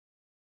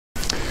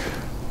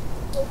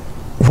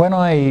When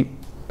I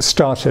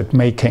started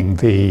making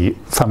the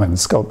Famine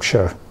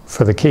sculpture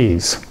for the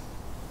Keys,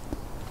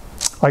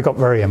 I got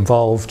very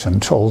involved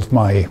and told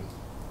my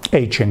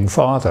aging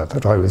father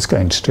that I was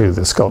going to do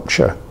the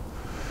sculpture.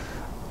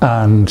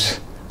 And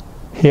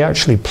he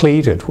actually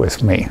pleaded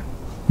with me,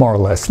 more or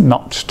less,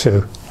 not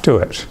to do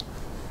it.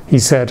 He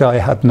said I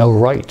had no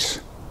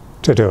right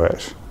to do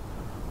it,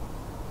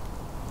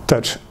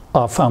 that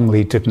our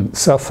family didn't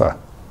suffer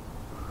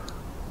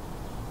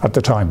at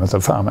the time of the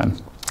famine.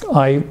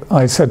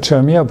 I said to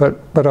him, yeah,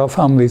 but our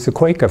family's a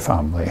Quaker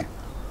family.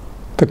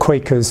 The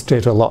Quakers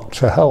did a lot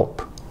to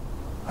help.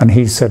 And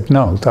he said,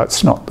 no,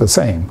 that's not the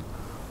same.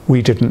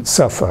 We didn't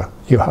suffer.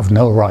 You have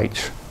no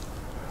right.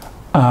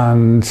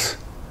 And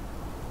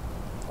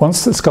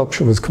once the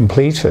sculpture was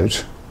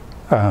completed,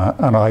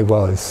 and I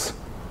was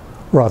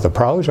rather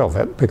proud of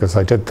it because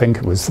I did think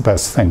it was the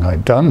best thing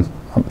I'd done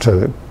up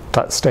to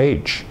that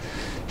stage,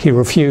 he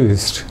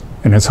refused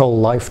in his whole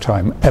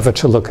lifetime ever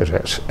to look at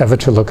it, ever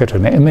to look at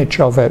an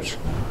image of it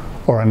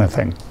or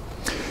anything.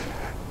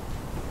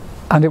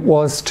 And it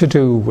was to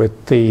do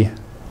with the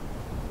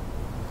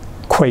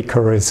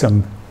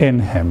Quakerism in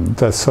him,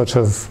 the sort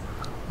of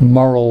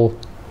moral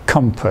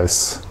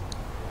compass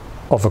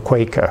of a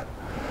Quaker.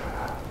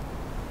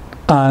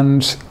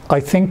 And I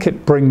think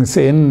it brings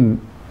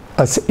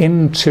us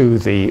into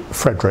the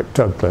Frederick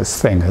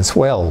Douglass thing as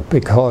well,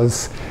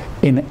 because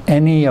in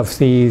any of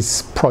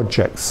these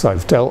projects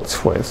I've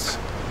dealt with,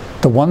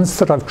 the ones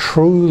that I've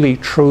truly,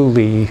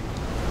 truly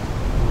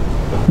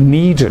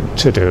needed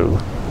to do,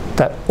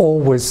 that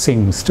always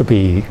seems to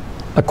be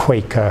a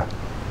Quaker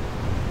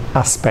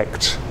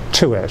aspect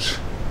to it.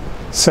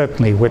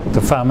 Certainly with the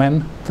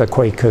famine, the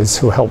Quakers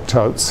who helped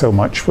out so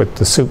much with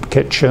the soup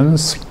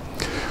kitchens,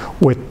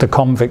 with the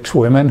convict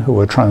women who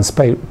were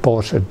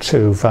transported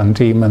to Van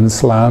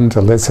Diemen's Land,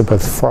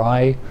 Elizabeth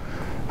Fry,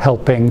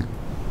 helping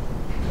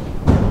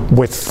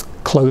with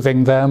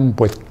clothing them,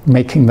 with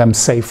making them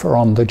safer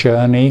on the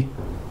journey,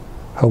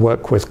 her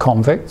work with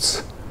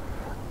convicts,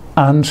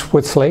 and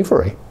with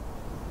slavery.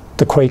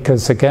 The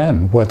Quakers,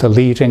 again, were the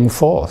leading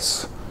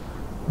force.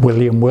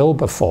 William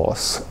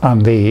Wilberforce,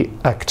 and the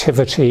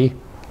activity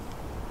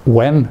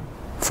when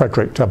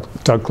Frederick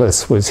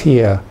Douglass was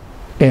here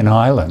in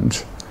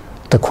Ireland,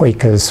 the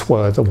Quakers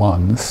were the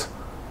ones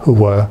who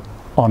were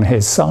on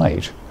his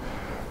side.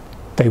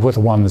 They were the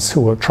ones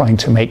who were trying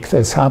to make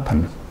this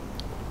happen.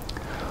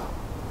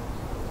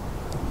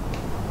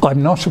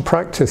 I'm not a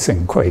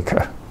practicing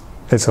Quaker.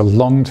 It's a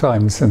long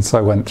time since I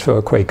went to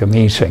a Quaker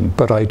meeting,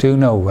 but I do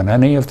know when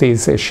any of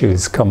these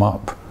issues come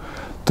up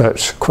that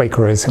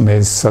Quakerism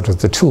is sort of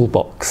the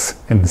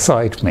toolbox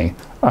inside me,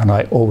 and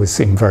I always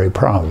seem very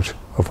proud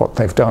of what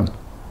they've done.